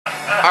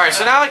Alright,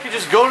 so now I can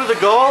just go to the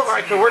goal, or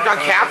I can work on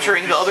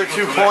capturing the other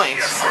 2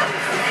 points.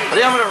 I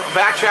think I'm going to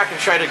backtrack and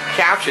try to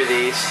capture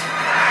these.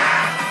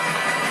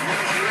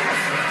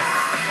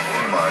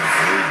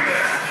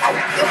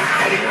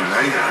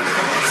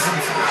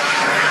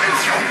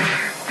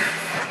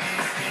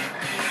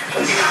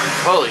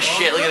 Holy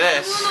shit, look at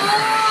this.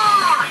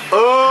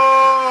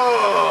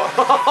 Oh!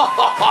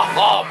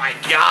 Oh my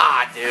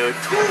god, dude.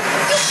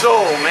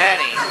 So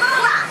many.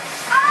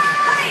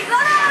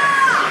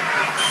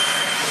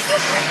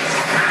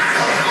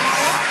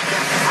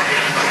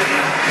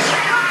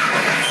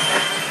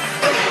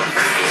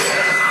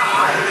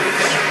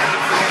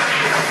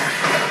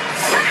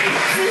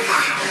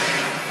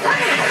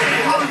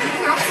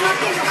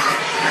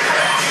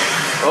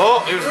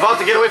 Oh, he was about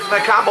to get away from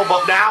that combo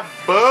bump now.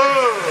 Boom!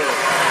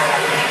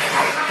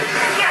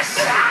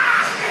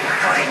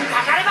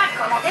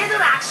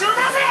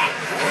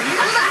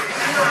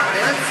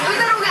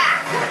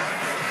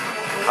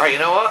 Alright, you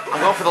know what?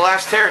 I'm going for the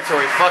last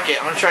territory. Fuck it.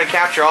 I'm going to try to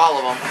capture all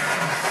of them.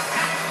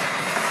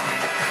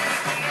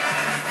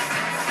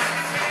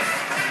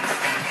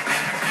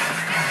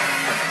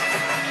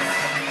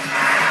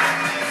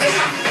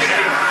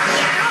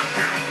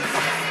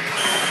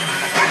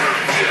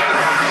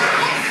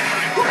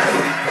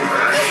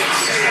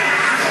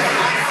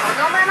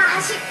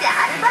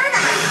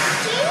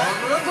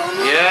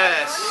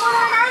 Yes.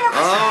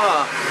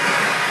 Oh.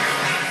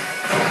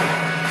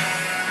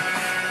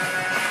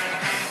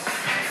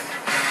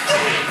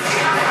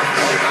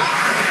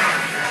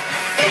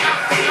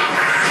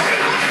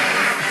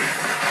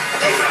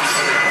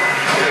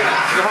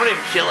 Look how many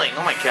I'm killing.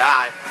 Oh my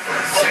god.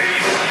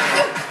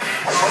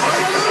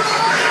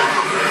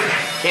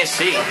 Can't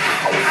see.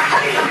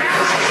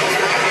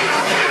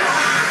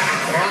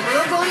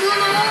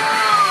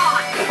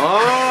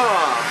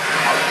 Oh.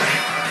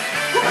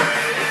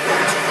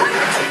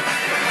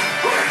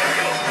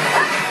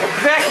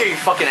 Back here, you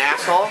fucking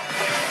asshole.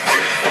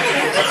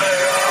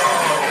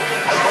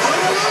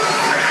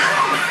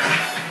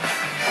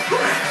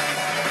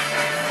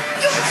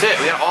 That's it,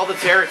 we got all the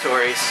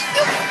territories.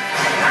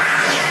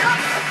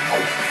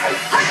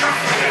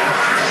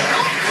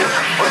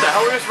 What the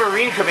hell did this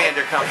Marine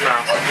Commander come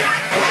from?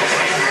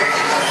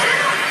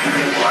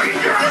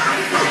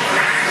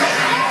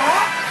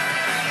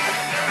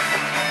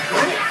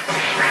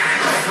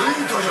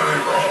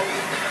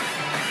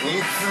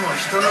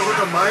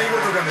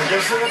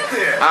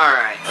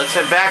 Alright, let's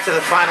head back to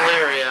the final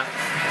area.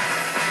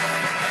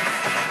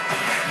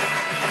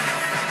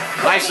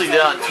 Nicely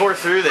done. Tore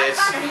through this.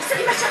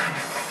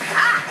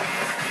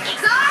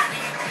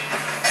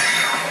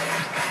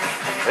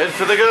 Head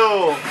for the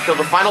goal. Kill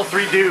the final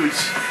 3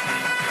 dudes.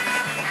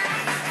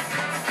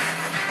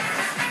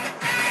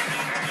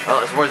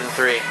 Oh, it's more than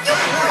 3. You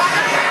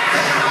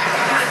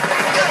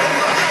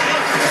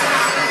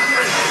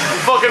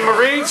fucking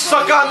Marines,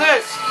 suck on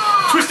this!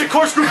 Twisted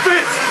corkscrew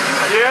fits!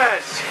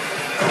 Yes!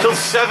 Killed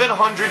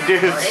 700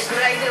 dudes.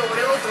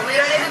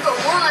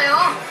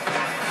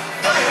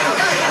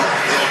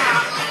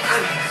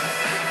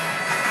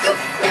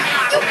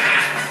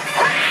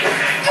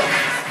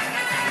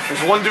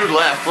 There's 1 dude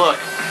left, look.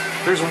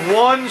 There's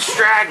 1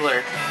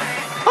 straggler.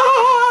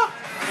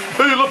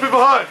 Hey, you left me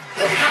behind.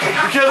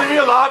 You can't leave me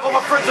alive, all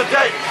my friends are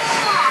dead.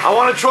 I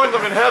want to join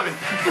them in heaven.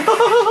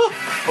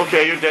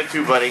 Okay, you're dead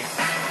too, buddy.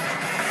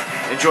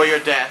 Enjoy your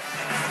death.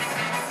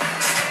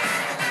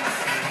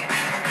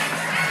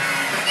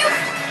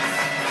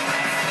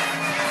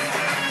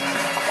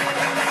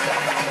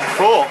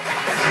 Cool.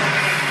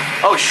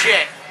 Oh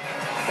shit.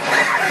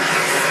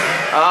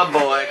 Oh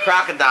boy,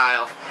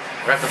 crocodile.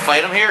 Do I have to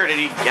fight him here, or did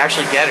he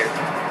actually get her?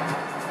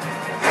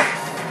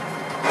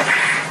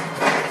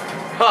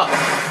 Huh.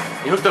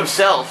 He hooked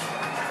himself.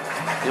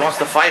 He wants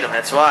to fight him,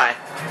 that's why.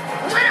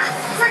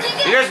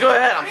 You guys go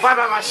ahead, I'm fine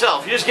by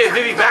myself. You just get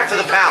Vivi back to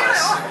the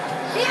palace.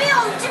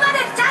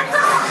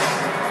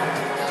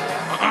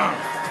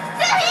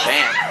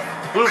 Damn.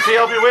 Luffy,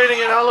 I'll be waiting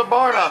in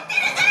Alabarna.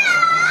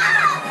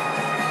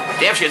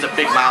 Damn, she has a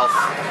big mouth.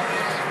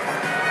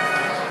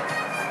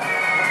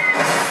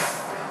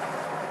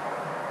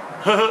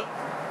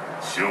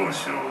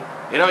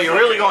 You know, you're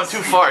really going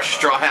too far,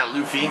 Straw Hat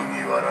Luffy.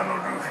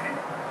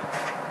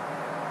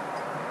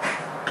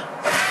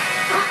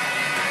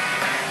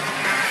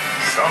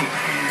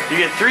 You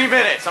get 3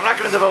 minutes. I'm not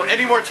going to devote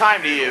any more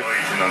time to you.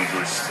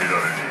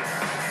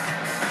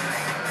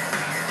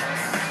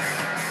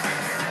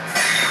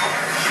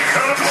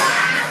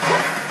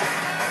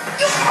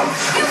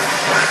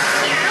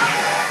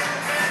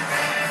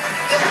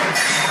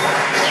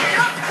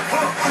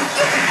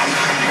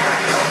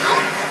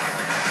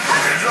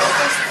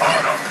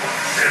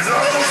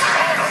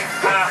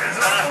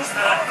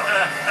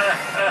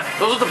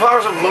 Those are the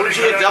powers of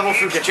Logia, Devil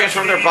Fruit, can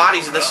transform their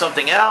bodies into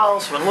something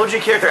else. When Logia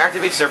character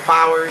activates their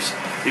powers,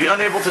 you'll be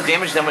unable to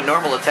damage them with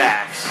normal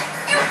attacks.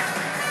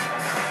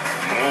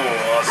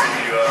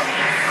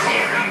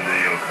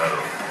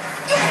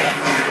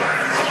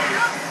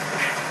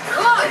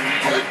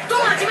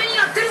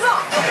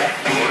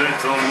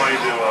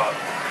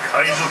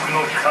 海賊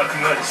の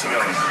格が違うん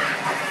だ。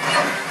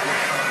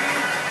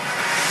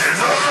デ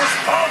ザートス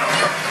パーダ、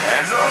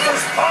デザート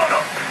スパーダ。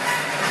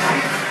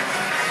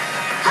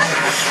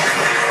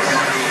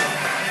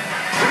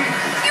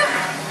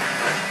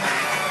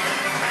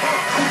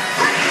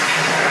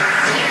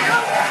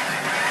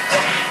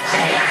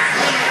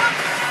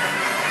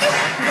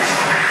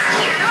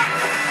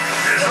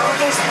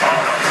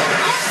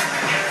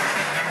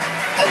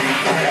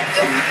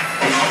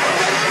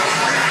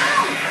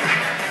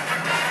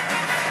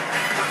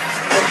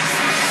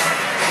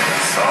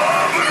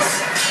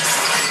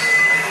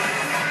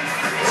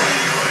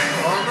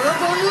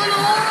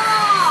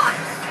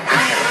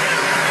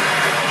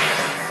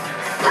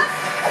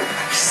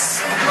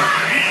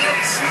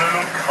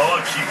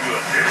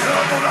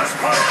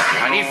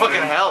I need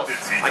fucking help.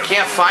 I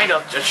can't find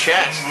a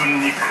chest.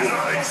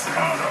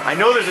 I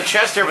know there's a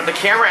chest here, but the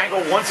camera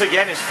angle once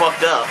again is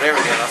fucked up. There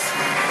we go.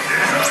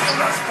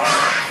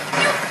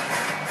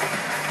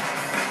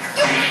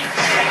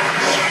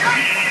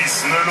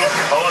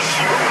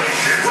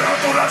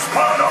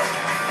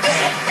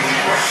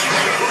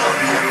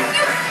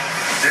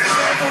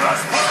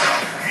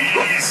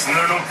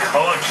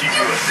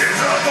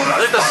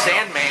 Look at the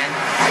Sandman.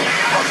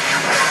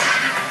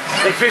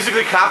 They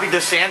basically copied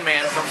the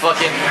Sandman from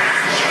fucking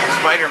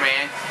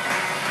Spider-Man.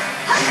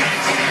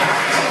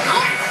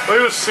 Look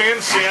at the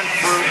sand fruit.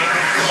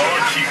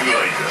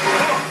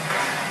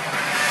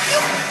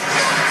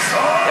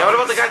 Yeah, what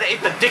about the guy that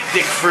ate the dick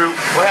fruit?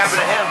 What happened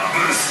to him?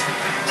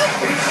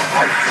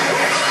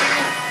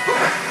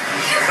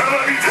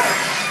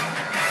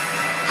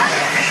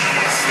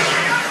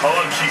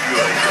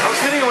 I was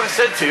hitting him when I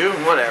said to.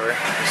 Whatever.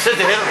 I said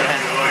to hit him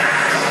then.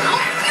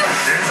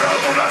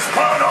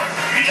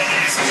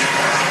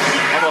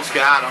 Almost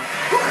got him.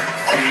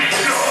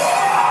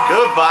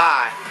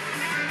 Goodbye.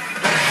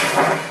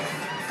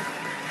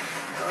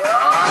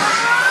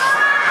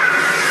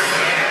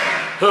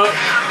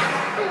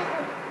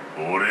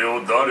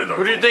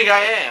 Who do you think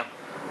I am?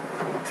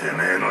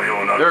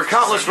 There are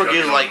countless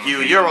rookies like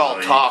you. You're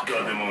all talk.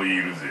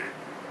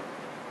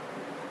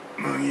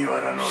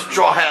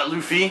 Straw Hat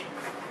Luffy.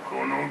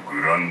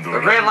 The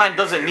Grand Line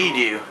doesn't need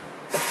you.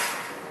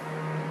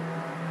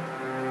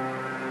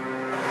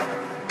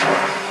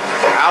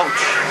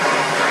 Ouch.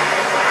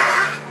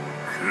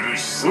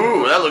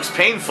 Ooh, that looks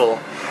painful.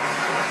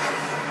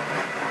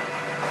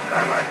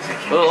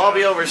 It'll all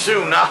be over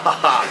soon.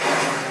 Nah.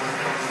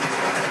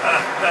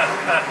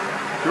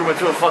 Threw him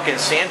into a fucking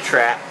sand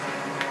trap.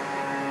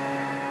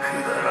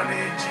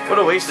 What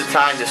a waste of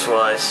time this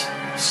was.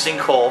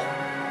 Sinkhole.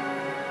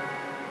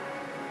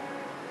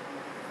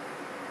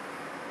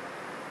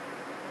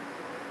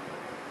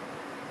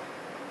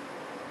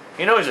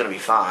 You know he's gonna be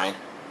fine.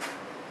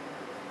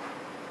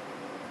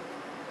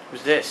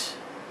 Who's this?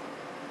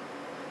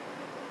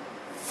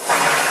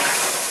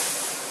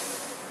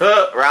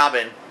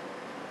 Robin.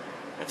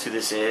 That's who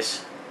this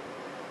is.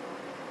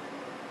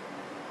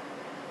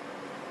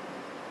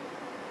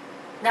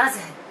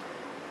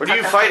 What are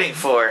you fighting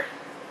for?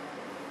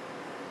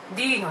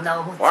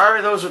 Why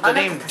are those with the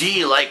name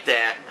D like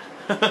that?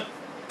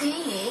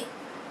 D?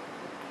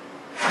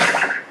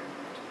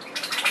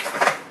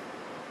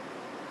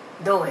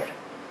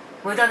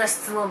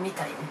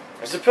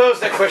 I suppose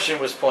that question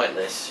was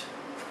pointless.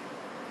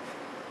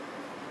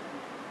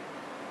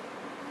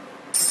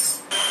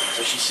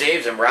 So she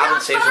saves him.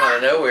 Robin saves him out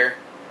of nowhere.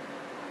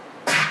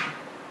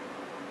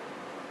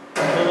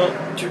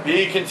 To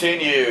be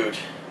continued.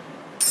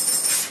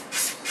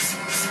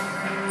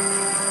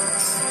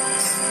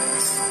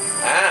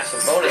 Ah,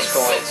 some bonus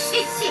coins.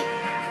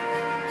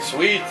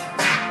 Sweet.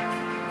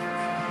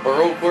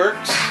 Baroque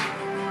works.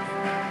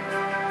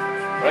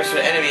 Next to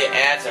an enemy, it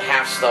adds a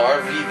half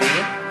star. VV.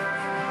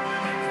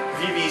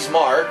 VV's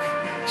mark.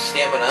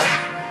 Stamina.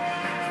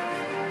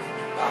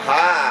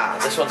 Aha!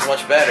 This one's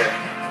much better.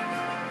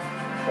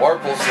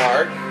 Warple's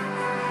mark.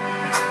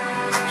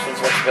 This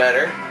one's much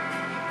better.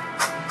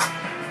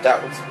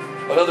 That was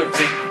another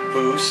big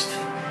boost.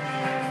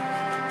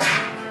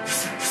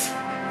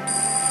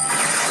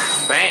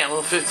 Bam,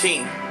 level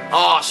 15.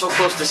 Oh, so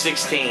close to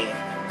 16.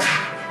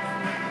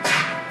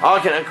 Oh, I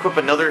can equip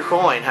another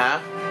coin, huh?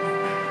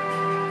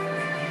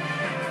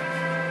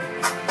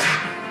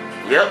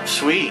 Yep,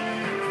 sweet.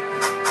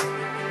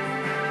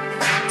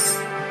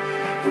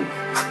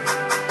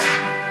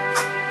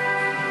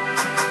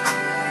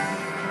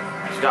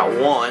 She's got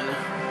one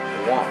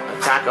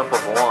attack up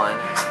of 1.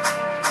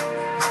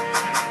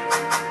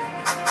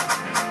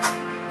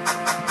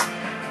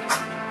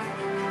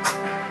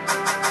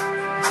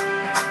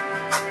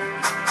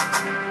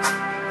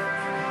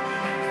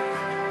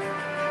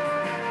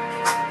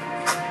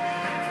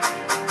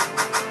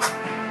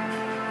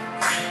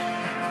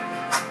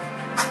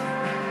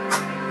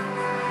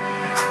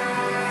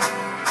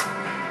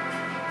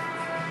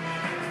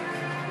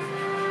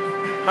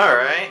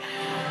 Alright,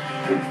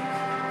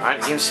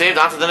 game saved.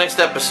 On to the next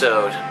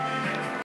episode.